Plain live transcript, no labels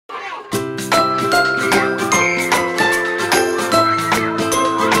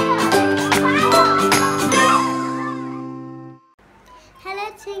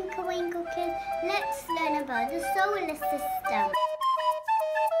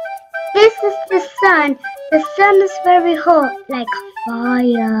This is the sun. The sun is very hot, like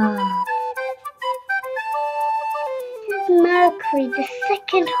fire. This is Mercury, the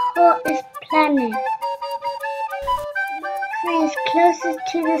second hottest planet. Mercury is closest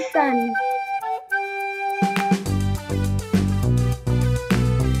to the sun.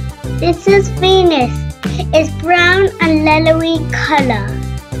 This is Venus. It's brown and yellowy color.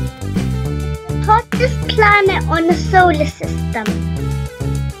 Hottest planet on the solar system.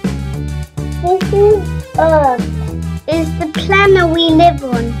 This is Earth. It's the planet we live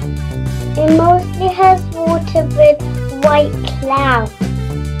on. It mostly has water with white clouds.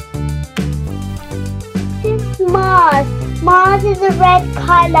 This is Mars. Mars is a red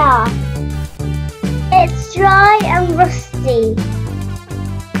color. It's dry and rusty.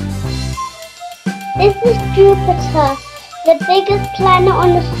 This is Jupiter, the biggest planet on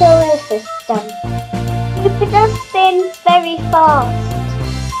the solar system. Jupiter spins very fast.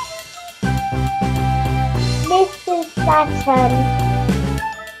 This is Saturn.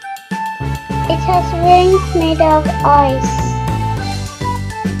 It has rings made of ice.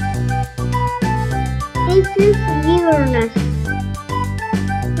 This is Uranus.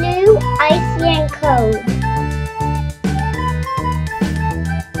 Blue, icy and cold.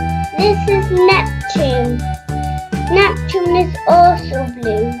 This is Neptune. Neptune is also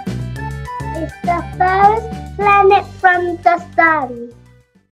blue. It's the first planet from the sun.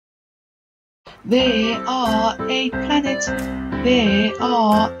 There are 8 planets. There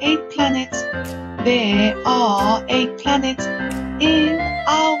are 8 planets. There are 8 planets in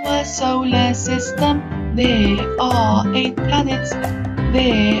our solar system. There are 8 planets.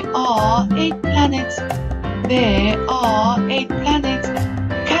 There are 8 planets. There are 8 planets.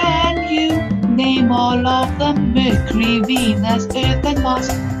 Can you name all of them? Mercury, Venus, Earth and Mars.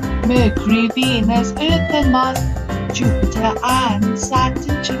 Mercury, Venus, Earth and Mars. Jupiter and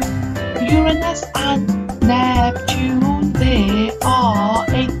Saturn too. Uranus and Neptune. There are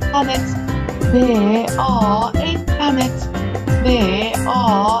 8 planets. There are 8 planets. There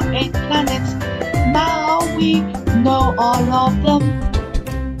are 8 planets. Now we know all of them.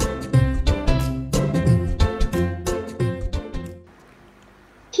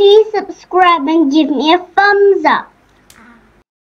 Please subscribe and give me a thumbs up.